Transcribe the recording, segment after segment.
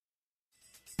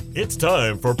It's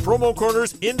time for Promo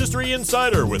Corner's Industry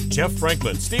Insider with Jeff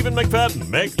Franklin, Stephen McFadden,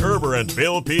 Meg Erber, and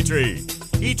Bill Petrie.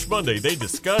 Each Monday, they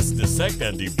discuss, dissect,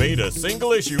 and debate a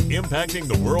single issue impacting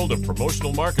the world of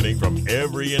promotional marketing from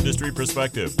every industry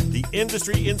perspective. The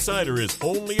Industry Insider is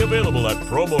only available at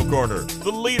Promo Corner,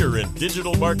 the leader in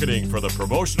digital marketing for the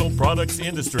promotional products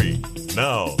industry.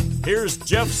 Now, here's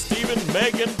Jeff, Stephen,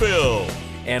 Meg, and Bill.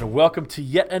 And welcome to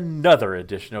yet another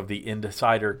edition of the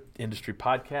Insider Industry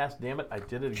Podcast. Damn it, I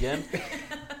did it again.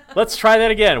 Let's try that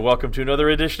again. Welcome to another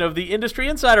edition of the Industry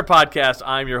Insider Podcast.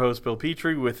 I'm your host, Bill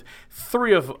Petrie, with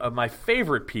three of my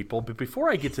favorite people. But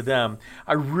before I get to them,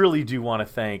 I really do want to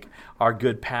thank our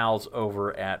good pals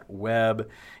over at Web.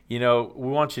 You know, we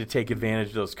want you to take advantage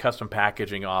of those custom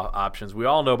packaging options. We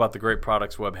all know about the great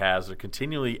products Web has. They're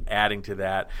continually adding to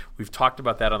that. We've talked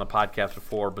about that on the podcast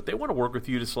before, but they want to work with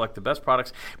you to select the best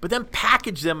products, but then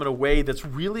package them in a way that's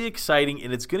really exciting,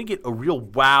 and it's going to get a real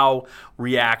wow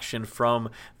reaction from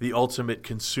the ultimate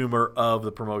consumer of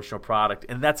the promotional product.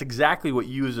 And that's exactly what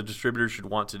you as a distributor should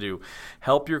want to do.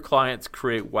 Help your clients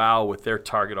create wow with their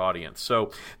target audience.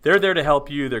 So they're there to help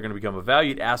you. They're going to become a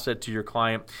valued asset to your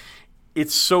client.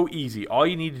 It's so easy. All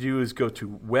you need to do is go to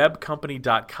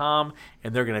webcompany.com,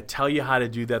 and they're going to tell you how to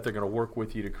do that. They're going to work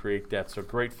with you to create that. So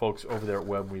great folks over there at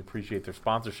Web. We appreciate their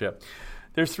sponsorship.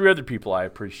 There's three other people I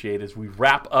appreciate as we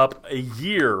wrap up a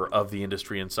year of the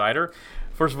Industry Insider.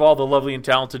 First of all, the lovely and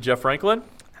talented Jeff Franklin.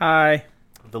 Hi.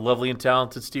 The lovely and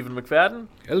talented Stephen McFadden.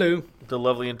 Hello. The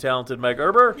lovely and talented Meg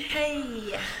Erber.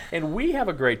 Hey. And we have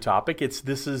a great topic.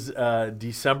 This is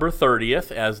December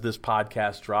 30th as this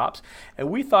podcast drops. And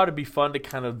we thought it'd be fun to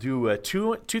kind of do a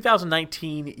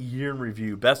 2019 year in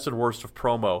review, best and worst of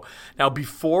promo. Now,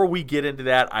 before we get into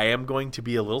that, I am going to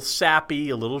be a little sappy,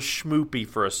 a little schmoopy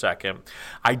for a second.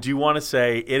 I do want to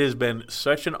say it has been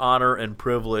such an honor and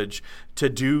privilege to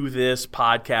do this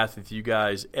podcast with you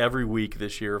guys every week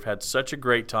this year. I've had such a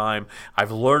great time.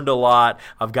 I've learned a lot.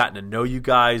 I've gotten to know you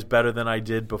guys better than I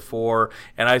did before.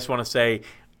 And I just want to say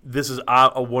this is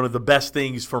one of the best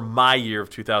things for my year of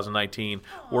 2019,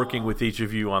 working with each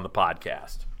of you on the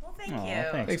podcast. Well, thank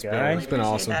you. Thanks, guys. It's been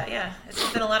awesome. That. Yeah,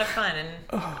 it's been a lot of fun, and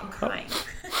I'm crying.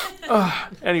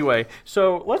 Anyway,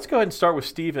 so let's go ahead and start with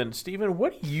Stephen. Stephen,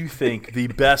 what do you think the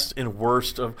best and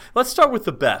worst of? Let's start with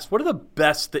the best. What are the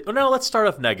best? No, let's start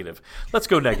off negative. Let's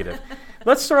go negative.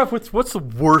 Let's start off with what's the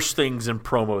worst things in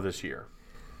promo this year.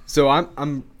 So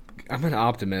I'm an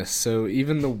optimist. So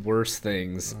even the worst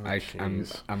things,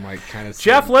 I'm like kind of.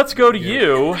 Jeff, let's go to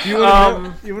you. You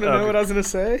want to know what I was going to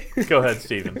say? Go ahead,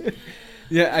 Stephen.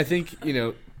 Yeah, I think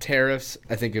tariffs.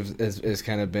 I think has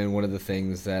kind of been one of the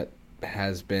things that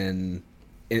has been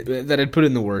that I'd put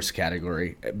in the worst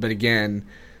category. But again,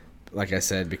 like I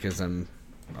said, because I'm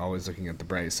always looking at the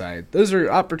bright side, those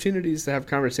are opportunities to have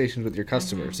conversations with your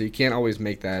customers. Mm-hmm. So you can't always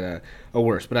make that a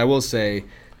worse. But I will say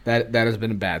that has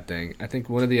been a bad thing. I think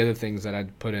one of the other things that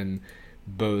I'd put in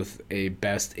both a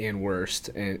best and worst,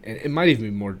 and it might even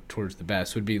be more towards the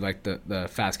best, would be like the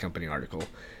Fast Company article.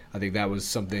 I think that was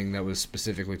something that was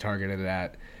specifically targeted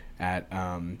at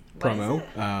promo.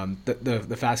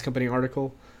 The Fast Company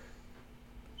article.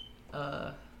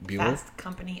 Fast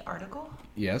Company article?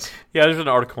 Yes. Yeah, there's an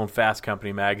article in Fast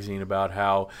Company magazine about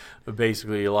how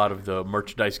basically a lot of the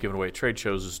merchandise given away at trade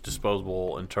shows is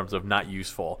disposable in terms of not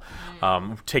useful.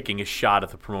 Taking a shot at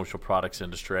the promotional products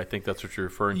industry. I think that's what you're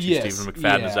referring to, yes, Stephen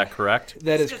McFadden. yeah. Is that correct?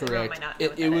 That is correct.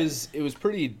 It was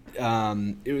pretty.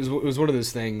 It was one of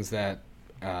those things that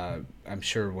I'm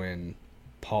sure when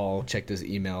Paul checked his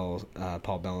email,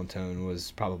 Paul Bellantone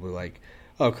was probably like,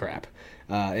 "Oh crap."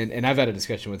 And I've had a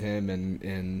discussion with him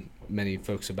and many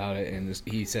folks about it, and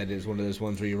he said it's one of those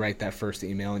ones where you write that first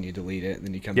email and you delete it, and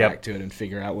then you come back to it and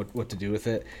figure out what to do with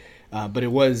it. But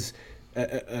it was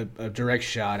a direct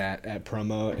shot at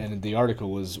promo, and the article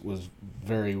was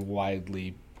very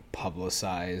widely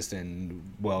publicized and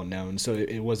well known, so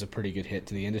it was a pretty good hit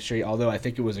to the industry, although I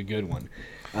think it was a good one.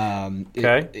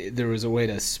 There was a way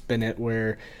to spin it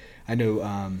where I know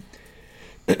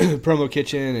Promo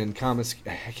Kitchen and Comics.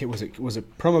 Was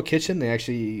it Promo Kitchen? They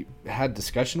actually had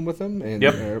discussion with them and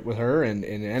with her, and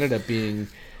it ended up being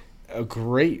a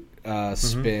great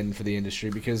spin for the industry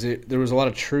because there was a lot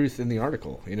of truth in the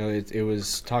article. It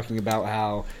was talking about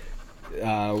how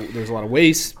there's a lot of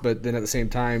waste, but then at the same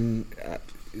time,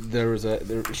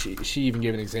 she even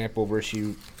gave an example where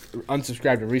she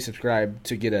unsubscribed and resubscribed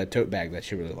to get a tote bag that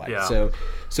she really liked. Yeah.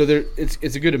 So there,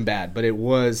 it's a good and bad, but it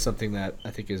was something that I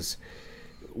think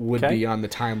would be on the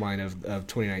timeline of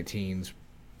 2019's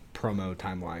promo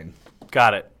timeline.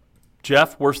 Got it.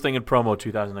 Jeff, worst thing in promo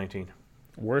 2019.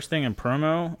 Worst thing in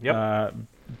promo? Yep.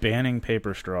 Banning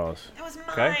paper straws. That was mine.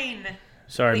 Okay.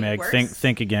 Sorry, Wait, Meg. worse?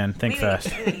 Think again. Think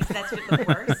fast. Wait, that's the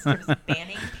worst? It was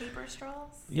banning paper straws?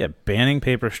 Yeah, banning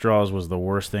paper straws was the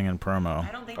worst thing in promo.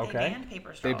 I don't think Okay. they banned paper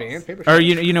They straws. banned paper Or straws?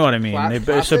 you know what I mean.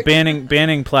 So Plastic?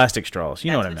 banning plastic straws.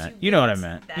 You know what I That's meant. you You know what I get.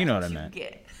 meant. That's You know what I you meant.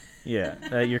 get.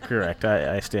 Yeah, you're correct.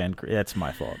 I stand. That's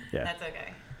my fault. Yeah. That's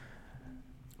okay.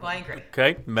 Well, I agree.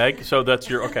 Okay, Meg. So that's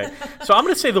your okay. So I'm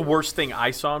going to say the worst thing I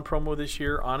saw in promo this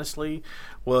year, honestly,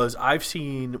 was I've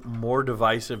seen more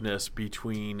divisiveness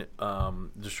between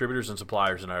distributors and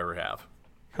suppliers than I ever have.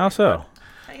 How so?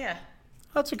 Yeah.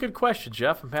 That's a good question,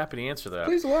 Jeff. I'm happy to answer that.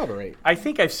 Please elaborate. I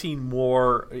think I've seen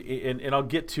more, and I'll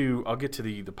get to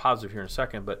the positive here in a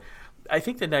second, but I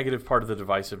think the negative part of the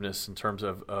divisiveness in terms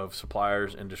of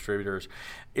suppliers and distributors,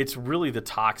 it's really the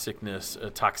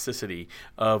toxicity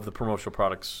of the Promotional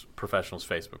Products Professionals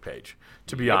Facebook page,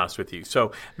 to be honest with you.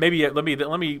 So maybe let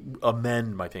me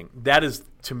amend my thing. That is,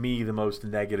 to me, the most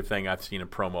negative thing I've seen in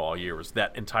promo all year was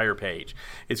that entire page.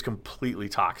 It's completely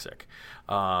toxic.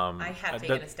 I have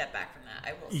taken a step back from that,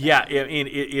 I will say. Yeah,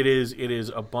 it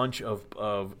is a bunch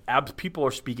of people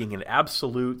are speaking in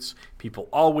absolutes. People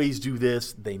always do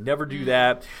this. They never do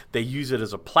that. They use it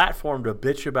as a platform to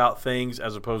bitch about things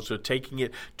as opposed to taking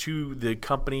it to the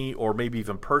company or maybe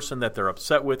even person that they're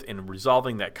upset with and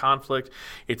resolving that conflict.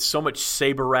 It's so much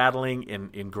saber rattling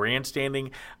and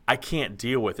grandstanding. I can't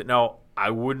deal with it. Now, I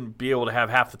wouldn't be able to have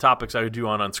half the topics I would do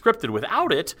on Unscripted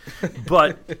without it,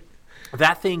 but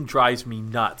that thing drives me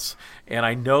nuts, and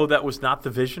I know that was not the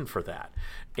vision for that.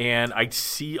 And I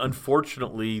see,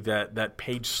 unfortunately, that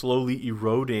page slowly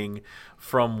eroding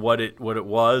from what it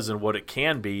was and what it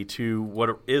can be to what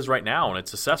it is right now, and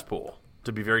it's a cesspool,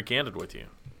 to be very candid with you.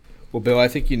 Well, Bill, I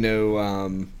think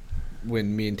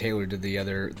when me and Taylor did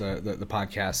the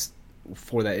podcast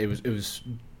for that, it was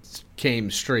came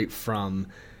straight from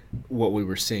what we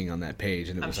were seeing on that page,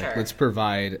 and it was like, let's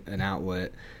provide an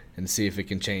outlet and see if it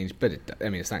can change. But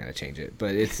it's not going to change it.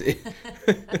 But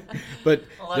but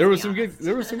Well, there was some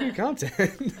good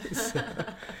content. So,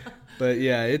 but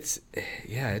yeah, it's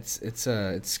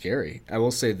scary. I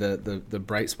will say the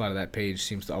bright spot of that page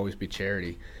seems to always be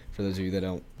charity. For those of you that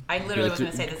don't, I literally was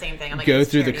going to say the same thing. I'm like, go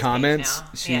it's through the charity's page comments.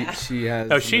 now. She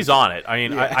has. Oh, she's on it. I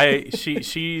mean,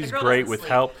 she's The girl great doesn't with sleep.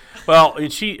 help. Well,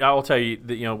 and I will tell you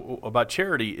that, about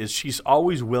Charity is she's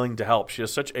always willing to help. She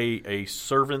has such a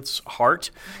servant's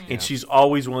heart, and she's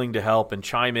always willing to help and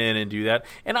chime in and do that.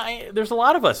 And there's a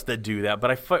lot of us that do that,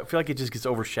 but I feel like it just gets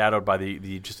overshadowed by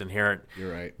the just inherent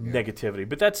You're right, yeah. negativity.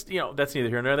 But that's neither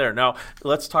here nor there. Now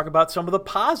let's talk about some of the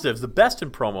positives, the best in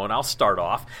promo, and I'll start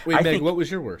off. Wait, Meg, what was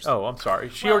your worst? Oh, I'm sorry.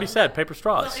 She already said paper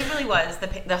straws. Well, it really was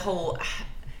the whole.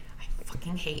 I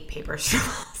fucking hate paper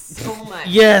straws so much.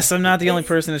 Yes, I'm not the only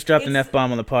person that's dropped an it's-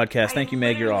 F-bomb on the podcast. Thank you,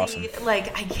 Meg. You're literally, awesome.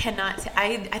 Like, I cannot.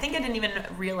 I think I didn't even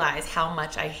realize how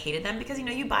much I hated them because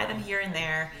you buy them here and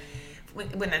there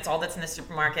when that's all that's in the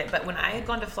supermarket. But when I had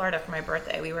gone to Florida for my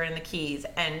birthday, we were in the Keys,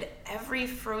 and every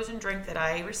frozen drink that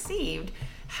I received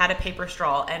had a paper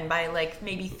straw, and by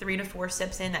maybe 3 to 4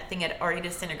 sips in, that thing had already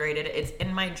disintegrated. It's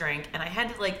in my drink, and I had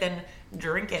to then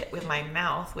drink it with my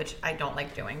mouth, which I don't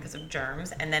like doing because of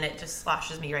germs, and then it just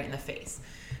sloshes me right in the face.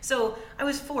 So I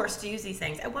was forced to use these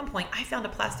things. At one point, I found a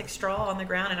plastic straw on the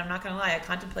ground, and I'm not going to lie, I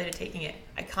contemplated taking it.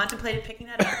 I contemplated picking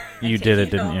that up. You did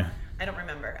it, didn't you? I don't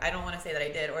remember. I don't want to say that I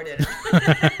did or didn't.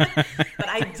 But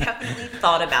I definitely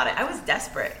thought about it. I was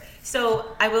desperate.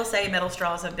 So I will say metal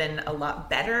straws have been a lot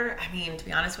better. I mean, to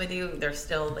be honest with you, they're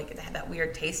still they have that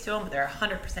weird taste to them, but they're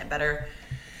 100% better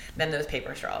than those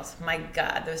paper straws. My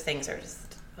God, those things are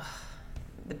just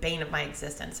the bane of my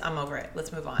existence. I'm over it.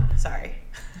 Let's move on. Sorry.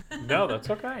 No, that's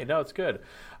okay. No, it's good.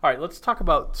 All right, let's talk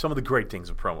about some of the great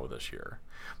things of promo this year.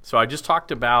 So I just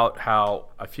talked about how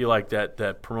I feel like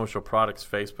that Promotional Products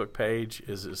Facebook page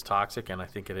is toxic, and I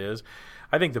think it is.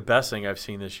 I think the best thing I've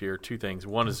seen this year, 2 things.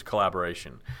 One is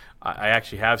collaboration. I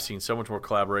actually have seen so much more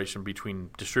collaboration between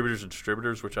distributors and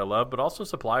distributors, which I love, but also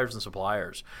suppliers and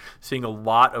suppliers. Seeing a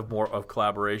lot more of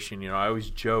collaboration. I always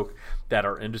joke that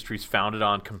our industry is founded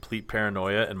on complete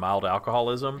paranoia and mild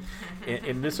alcoholism,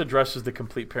 and this addresses the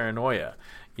complete paranoia.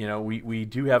 We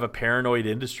do have a paranoid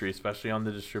industry, especially on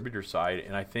the distributor side,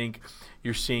 and I think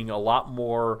you're seeing a lot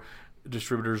more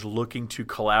distributors looking to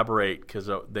collaborate because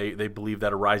they believe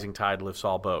that a rising tide lifts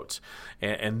all boats,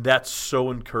 and that's so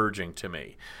encouraging to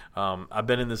me. I've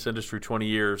been in this industry 20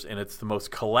 years, and it's the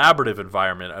most collaborative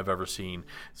environment I've ever seen.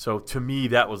 So to me,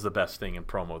 that was the best thing in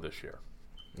promo this year.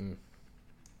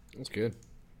 That's good.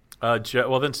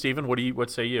 Well then, Stephen, what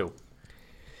say you?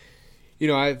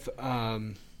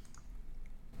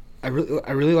 I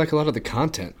really like a lot of the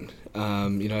content.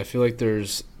 I feel like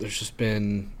there's just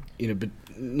been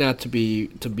not to be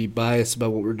biased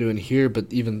about what we're doing here, but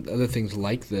even other things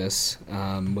like this,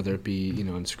 whether it be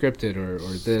unscripted or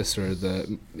this or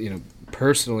the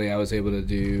personally, I was able to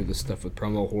do the stuff with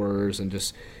Promo Horrors and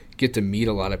just get to meet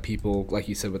a lot of people, like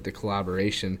you said, with the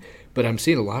collaboration. But I'm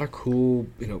seeing a lot of cool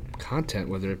content,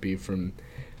 whether it be from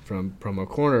Promo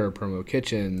Corner or Promo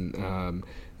Kitchen,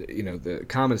 the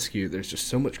Common SKU. There's just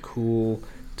so much cool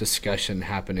discussion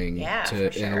happening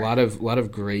and a lot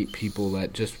of great people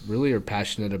that just really are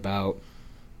passionate about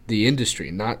the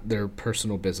industry, not their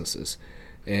personal businesses.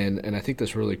 And I think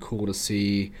that's really cool to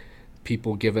see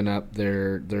people giving up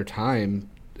their time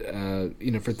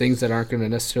for things that aren't going to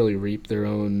necessarily reap their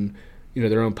own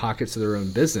pockets of their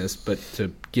own business, but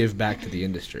to give back to the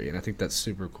industry. And I think that's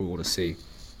super cool to see.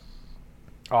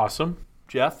 Awesome.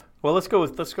 Jeff? Well, let's go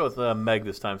with Meg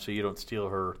this time so you don't steal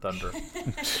her thunder.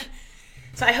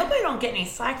 So I hope I don't get any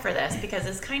slack for this, because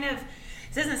this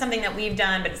isn't something that we've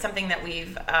done, but it's something that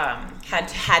we've had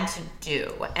to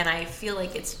do. And I feel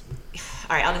like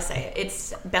all right, I'll just say it.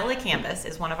 It's Bella Canvas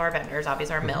is one of our vendors,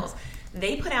 obviously our mills.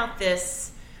 They put out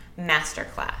this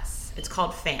masterclass. It's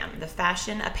called FAM, the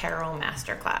Fashion Apparel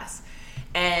Masterclass.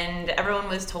 And everyone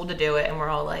was told to do it, and we're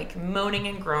all like moaning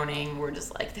and groaning. We're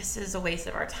just like, this is a waste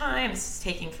of our time. This is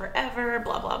taking forever,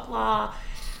 blah, blah, blah.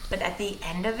 But at the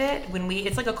end of it,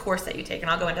 it's like a course that you take, and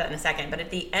I'll go into that in a second. But at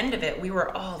the end of it, we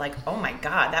were all like, oh my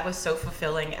God, that was so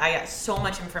fulfilling. I got so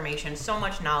much information, so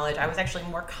much knowledge. I was actually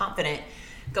more confident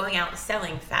going out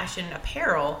selling fashion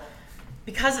apparel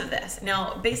because of this.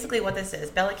 Now, basically what this is,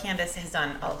 Bella Canvas has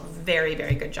done a very,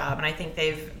 very good job. And I think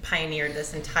they've pioneered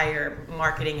this entire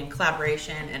marketing and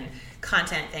collaboration and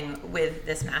content thing with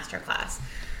this masterclass.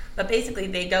 But basically,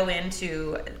 they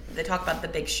talk about the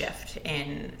big shift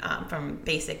from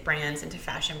basic brands into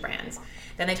fashion brands.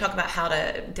 Then they talk about how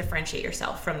to differentiate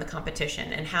yourself from the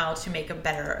competition and how to make a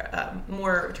better,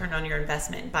 more return on your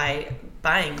investment by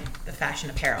buying the fashion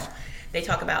apparel. They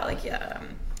talk about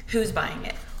who's buying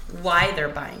it, why they're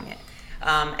buying it.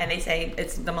 And they say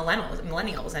it's the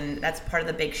millennials, and that's part of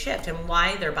the big shift. And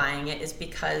why they're buying it is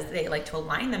because they like to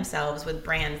align themselves with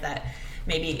brands that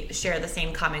maybe share the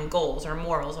same common goals or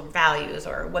morals or values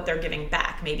or what they're giving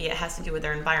back. Maybe it has to do with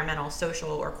their environmental, social,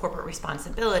 or corporate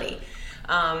responsibility.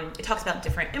 It talks about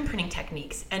different imprinting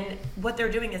techniques. And what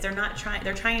they're doing is they're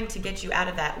trying to get you out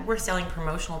of that we're selling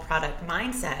promotional product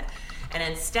mindset. And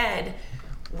instead,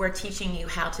 we're teaching you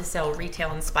how to sell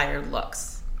retail-inspired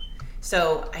looks.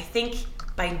 So I think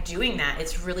by doing that,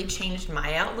 it's really changed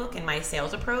my outlook and my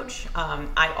sales approach.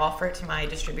 I offer it to my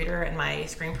distributor and my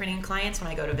screen printing clients when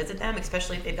I go to visit them,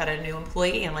 especially if they've got a new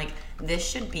employee, and this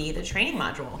should be the training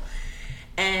module.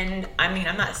 And I mean,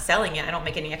 I'm not selling it. I don't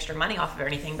make any extra money off of it or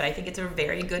anything, but I think it's a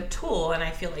very good tool, and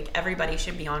I feel like everybody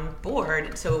should be on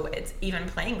board so it's even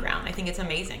playing ground. I think it's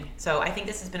amazing. So I think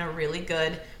this has been a really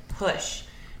good push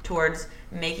towards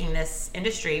making this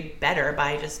industry better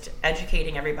by just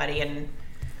educating everybody. And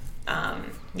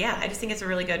I just think it's a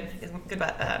really good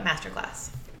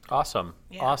masterclass. Awesome.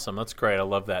 Yeah. Awesome. That's great. I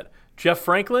love that. Jeff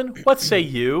Franklin, what say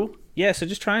you? Yeah, so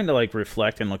just trying to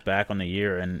reflect and look back on the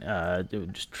year, and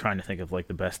just trying to think of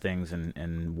the best things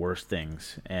and worst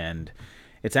things. And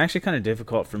it's actually kind of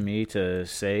difficult for me to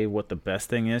say what the best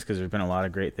thing is, because there's been a lot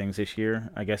of great things this year.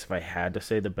 I guess if I had to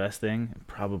say the best thing,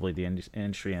 probably the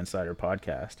Industry Insider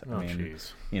podcast.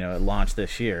 Jeez. It launched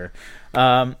this year.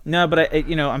 No, but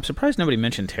I'm surprised nobody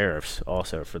mentioned tariffs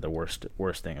also for the worst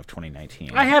thing of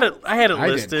 2019. I had it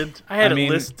listed. I had it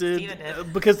listed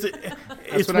because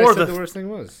it's more the worst thing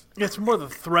was. It's more the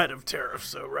threat of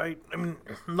tariffs, though, right? I mean,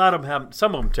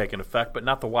 some of them taking effect, but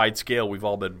not the wide scale we've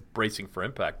all been bracing for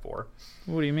impact for.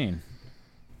 What do you mean?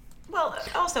 Well,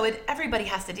 also, everybody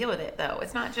has to deal with it, though.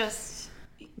 It's not just...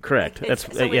 Correct. That's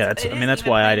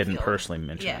why I didn't personally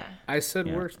mention it. I said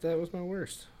worst. That was my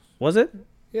worst. Was it?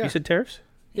 Yeah. You said tariffs?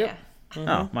 Yep. Yeah. Mm-hmm.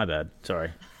 Oh, my bad.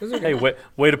 Sorry. Hey,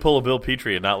 way to pull a Bill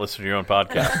Petrie and not listen to your own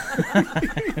podcast.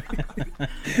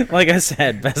 Like I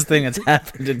said, best thing that's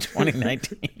happened in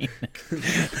 2019.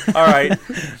 All right.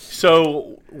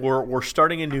 So we're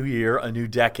starting a new year, a new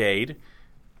decade.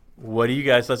 What do you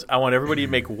guys? I want everybody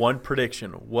to make one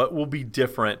prediction. What will be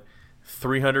different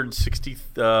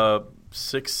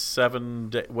 366,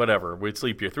 7, whatever, it's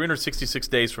leap year, 366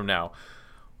 days from now?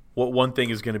 What one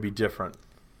thing is going to be different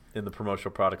in the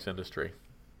promotional products industry?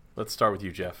 Let's start with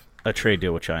you, Jeff. A trade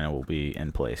deal with China will be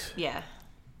in place. Yeah.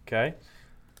 Okay.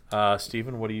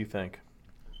 Stephen, what do you think?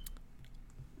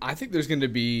 I think there's going to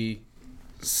be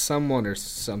someone or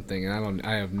something, and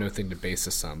I have nothing to base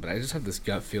this on, but I just have this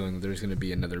gut feeling that there's going to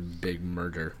be another big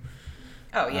merger.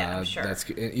 Oh yeah, I'm sure. That's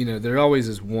there always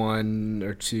is one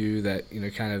or two that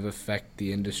kind of affect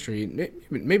the industry,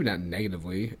 maybe not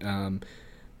negatively,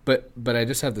 But I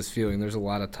just have this feeling there's a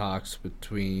lot of talks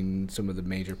between some of the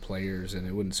major players, and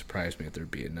it wouldn't surprise me if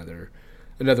there'd be another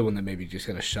one that maybe just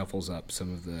kind of shuffles up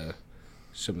some of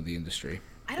the industry.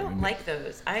 I don't like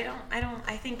those.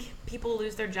 I think people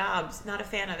lose their jobs. Not a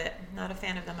fan of it. Not a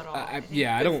fan of them at all.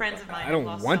 I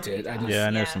don't want it. I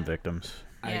know some victims.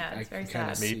 Yeah, it's very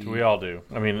sad. We all do.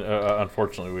 I mean,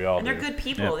 unfortunately, we all and do. And they're good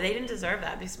people. Yeah. They didn't deserve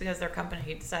that just because their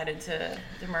company decided to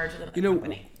merge with another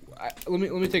company. Let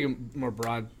me take a more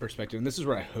broad perspective, and this is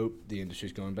where I hope the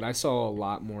industry's going. But I saw a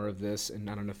lot more of this, and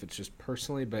I don't know if it's just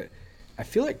personally, but I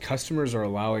feel like customers are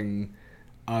allowing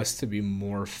us to be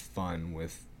more fun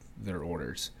with their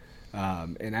orders.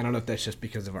 And I don't know if that's just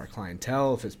because of our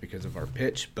clientele, if it's because of our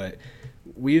pitch, but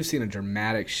we've seen a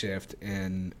dramatic shift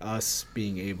in us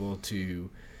being able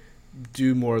to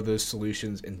do more of those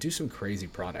solutions and do some crazy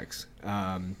products.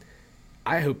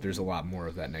 I hope there's a lot more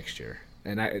of that next year.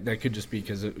 And that could just be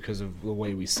because of the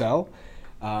way we sell,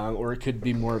 or it could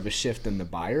be more of a shift in the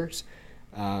buyers.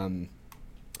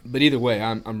 But either way,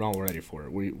 I'm all ready for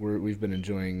it. We've been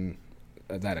enjoying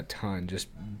that a ton, just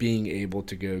being able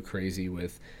to go crazy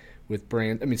with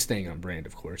brand. I mean, staying on brand,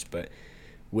 of course, but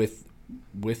with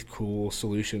cool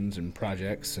solutions and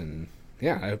projects, and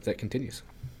yeah, I hope that continues.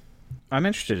 I'm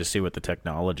interested to see what the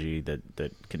technology that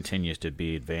continues to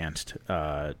be advanced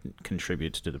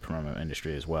contributes to the promo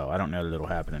industry as well. I don't know that it'll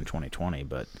happen in 2020,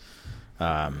 but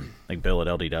like Bill at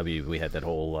LDW, we had that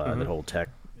whole tech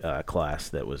class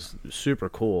that was super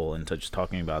cool, and just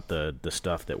talking about the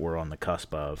stuff that we're on the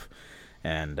cusp of.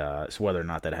 And so whether or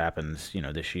not that happens,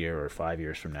 this year or 5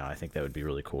 years from now, I think that would be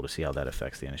really cool to see how that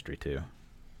affects the industry too.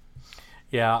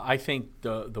 Yeah, I think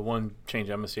the one change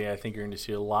I'm going to see, I think you're going to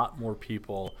see a lot more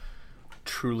people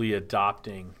truly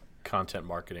adopting content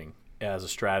marketing as a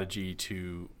strategy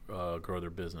to grow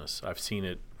their business. I've seen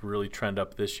it really trend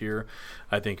up this year.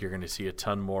 I think you're going to see a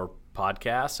ton more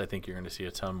podcasts. I think you're going to see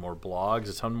a ton more blogs,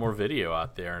 a ton more video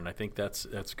out there, and I think that's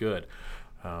good.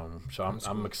 So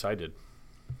I'm excited.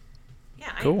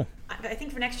 Yeah, cool. I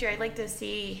think for next year, I'd like to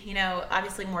see,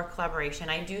 obviously more collaboration.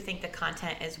 I do think the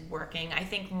content is working. I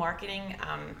think marketing,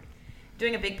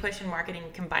 doing a big push in marketing,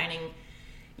 combining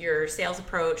your sales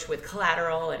approach with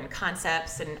collateral and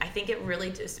concepts, and I think it really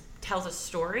just tells a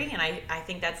story, and I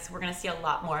think we're going to see a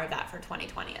lot more of that for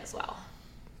 2020 as well.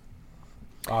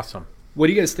 Awesome. What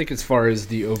do you guys think as far as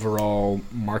the overall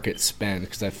market spend?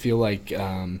 Because I feel like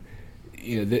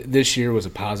this year was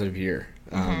a positive year.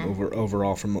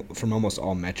 Overall from almost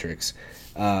all metrics.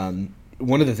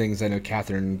 One of the things I know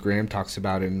Catherine Graham talks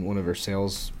about in one of her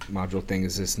sales module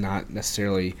things is not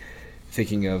necessarily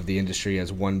thinking of the industry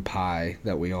as one pie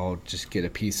that we all just get a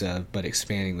piece of, but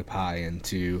expanding the pie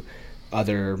into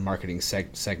other marketing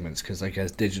segments. Because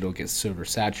as digital gets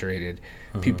oversaturated,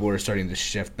 people are starting to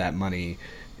shift that money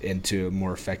into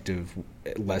more effective,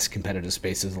 less competitive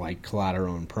spaces like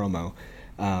collateral and promo.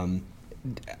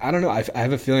 I don't know. I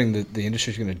have a feeling that the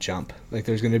industry is going to jump. Like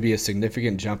there's going to be a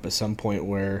significant jump at some point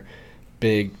where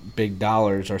big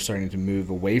dollars are starting to move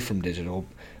away from digital,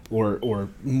 or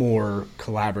more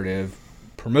collaborative,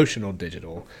 promotional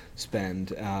digital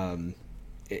spend, and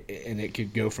it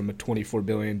could go from a $24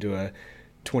 billion to a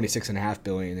 $26.5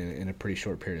 billion in a pretty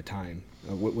short period of time.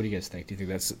 What do you guys think? Do you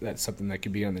think that's something that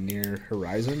could be on the near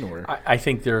horizon, or? I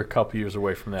think they're a couple years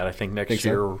away from that. I think next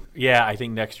year. So? Yeah, I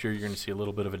think next year you're going to see a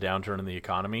little bit of a downturn in the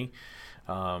economy.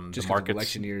 Just the markets,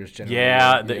 election years generally.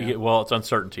 Yeah, well, it's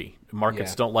uncertainty.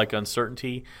 Markets don't like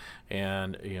uncertainty,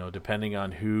 and depending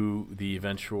on who the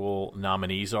eventual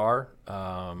nominees are,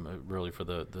 really for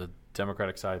the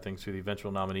Democratic side of things, who the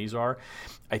eventual nominees are,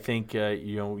 I think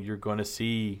you're going to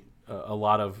see a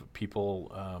lot of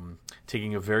people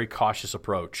taking a very cautious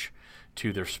approach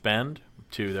to their spend,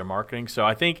 to their marketing. So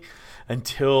I think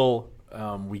until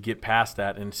we get past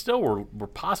that, and still we're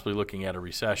possibly looking at a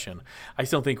recession, I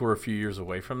still think we're a few years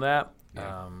away from that.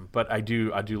 Yeah. But I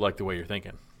do like the way you're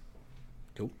thinking.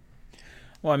 Cool.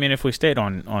 Well, I mean, if we stayed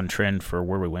on trend for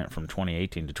where we went from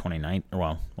 2018 to 2019,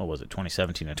 well, what was it,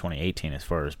 2017 to 2018 as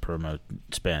far as promo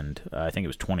spend, I think it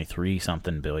was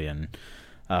 23-something billion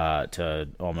to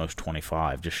almost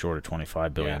 25, just short of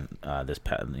 25 billion in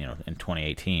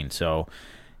 2018. So,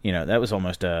 that was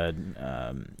almost a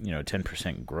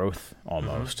 10% growth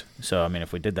almost. Mm-hmm. So, I mean,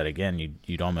 if we did that again,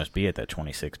 you'd almost be at that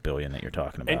 26 billion that you're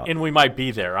talking about. And we might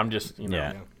be there. I'm just,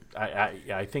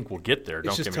 I think we'll get there.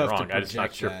 Don't get me wrong. I'm just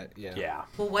not sure. Yeah.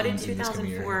 Well, what did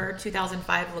 2004,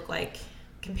 2005 look like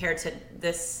compared to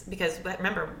this? Because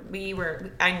remember,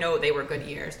 I know they were good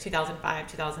years. 2005,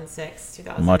 2006,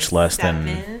 2007. Much less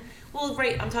than. Well,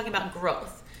 right. I'm talking about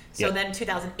growth. So then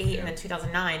 2008 and then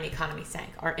 2009, the economy sank.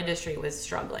 Our industry was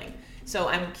struggling. So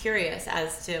I'm curious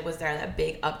as to, was there a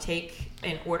big uptake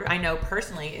in order? I know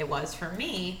personally it was for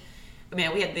me. I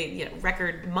mean, we had the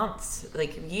record months,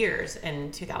 like years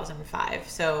in 2005.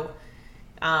 So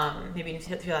maybe in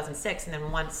 2006, and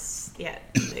then once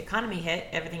the economy hit,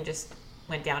 everything just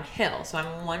went downhill. So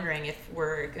I'm wondering if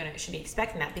should be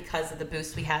expecting that because of the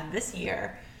boost we had this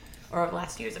year or over the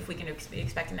last years, if we can be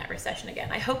expecting that recession again.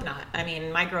 I hope not. I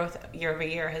mean, my growth year over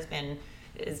year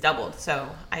is doubled, so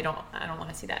I don't want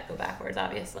to see that go backwards,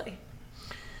 obviously.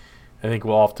 I think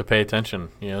we'll have to pay attention.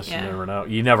 Yes, you never know.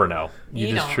 You never know.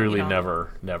 You just truly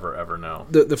never, ever know.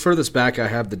 The furthest back I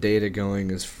have the data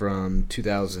going is from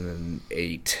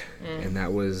 2008, and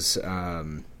that was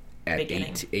at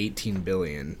 18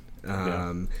 billion.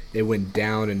 It went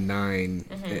down in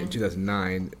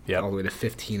 2009 all the way to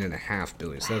 15.5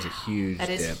 billion. So that was a huge dip.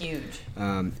 That is huge.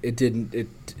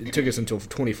 It took us until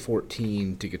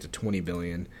 2014 to get to 20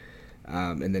 billion,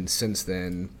 and then since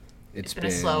then it's been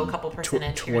a slow couple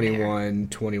percentage 21,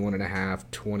 21.5,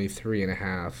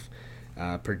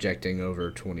 23.5, projecting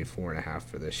over 24.5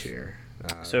 for this year.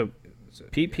 So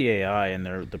PPAI and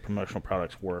the promotional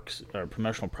products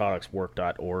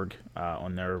promotionalproductswork.org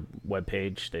on their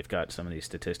webpage, they've got some of these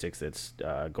statistics that's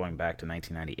going back to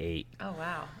 1998. Oh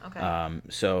wow, okay.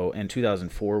 So in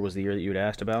 2004 was the year that you had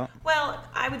asked about? Well,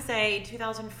 I would say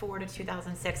 2004 to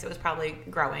 2006 it was probably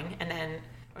growing, and then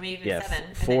or maybe even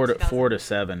 7. 4 to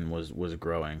 7 was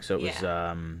growing. So it was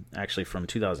actually from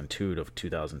 2002 to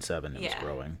 2007 it was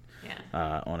growing.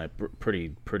 Yeah. On a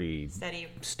pretty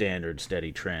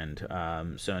steady trend.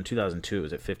 So in 2002 it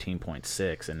was at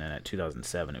 15.6, and then at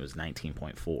 2007 it was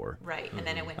 19.4. Right, and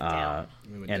then it went down.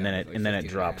 And then it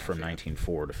dropped from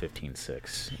 19.4 to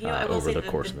 15.6 over the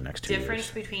course of the next 2 years. The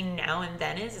difference between now and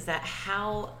then is that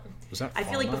how. I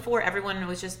feel like before everyone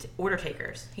was just order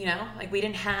takers, like we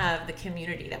didn't have the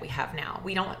community that we have now.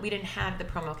 We didn't have the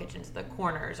promo kitchens, the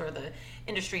corners, or the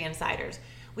industry insiders.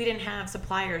 We didn't have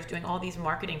suppliers doing all these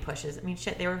marketing pushes. I mean,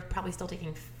 shit, they were probably still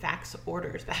taking fax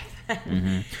orders back then.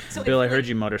 Mm-hmm. So Bill, I heard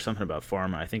you mutter something about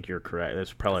pharma. I think you're correct.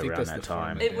 That's probably around that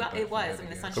time. It was. I mean,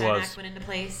 the Sunshine Act went into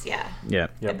place. Yeah. Yeah.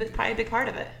 It was probably a big part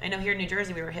of it. I know here in New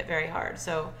Jersey we were hit very hard.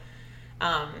 So,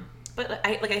 but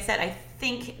like I said, I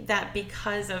think that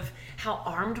because of how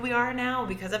armed we are now,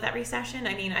 because of that recession,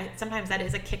 I mean, sometimes that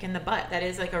is a kick in the butt. That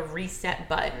is like a reset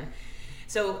button.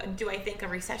 So do I think a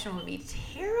recession would be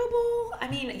terrible? I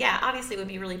mean, yeah, obviously it would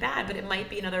be really bad, but it might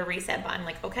be another reset button.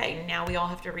 Like, okay, now we all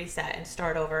have to reset and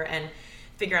start over and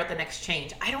figure out the next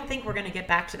change. I don't think we're going to get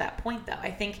back to that point, though.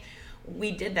 I think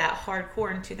we did that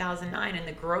hardcore in 2009, and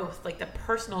the growth, like the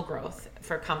personal growth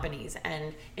for companies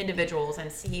and individuals and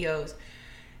CEOs,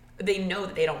 they know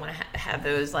that they don't want to have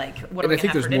those, like, what are we going to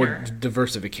have for dinner? And I think there's more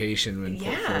diversification in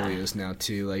portfolios now,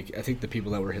 too. Like, I think the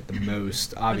people that were hit the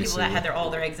most, obviously. The people that had all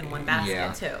their eggs in one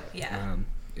basket, too. Yeah.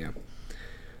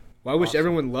 Well, I wish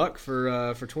everyone luck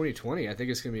for 2020. I think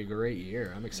it's going to be a great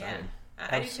year. I'm excited. Yeah.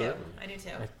 I do,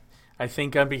 too. I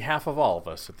think on behalf of all of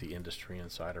us at the Industry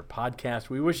Insider Podcast,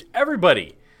 we wish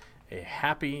everybody a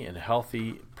happy and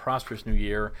healthy, prosperous new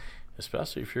year,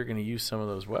 especially if you're going to use some of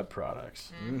those web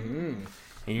products. Mm-hmm.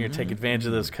 And you're going to take advantage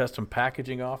of those custom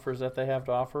packaging offers that they have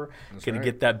to offer. Going to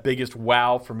get that biggest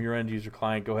wow from your end user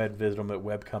client. Go ahead and visit them at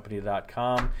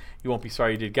webcompany.com. You won't be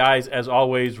sorry you did. Guys, as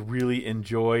always, really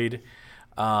enjoyed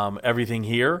everything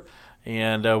here.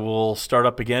 And we'll start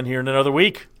up again here in another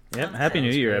week. Yep. Happy New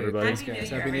Year, everybody.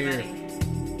 Happy New Year.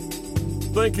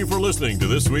 Thank you for listening to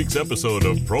this week's episode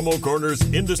of Promo Corner's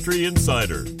Industry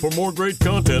Insider. For more great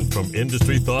content from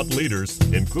industry thought leaders,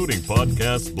 including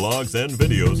podcasts, blogs, and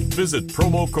videos, visit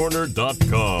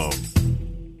promocorner.com.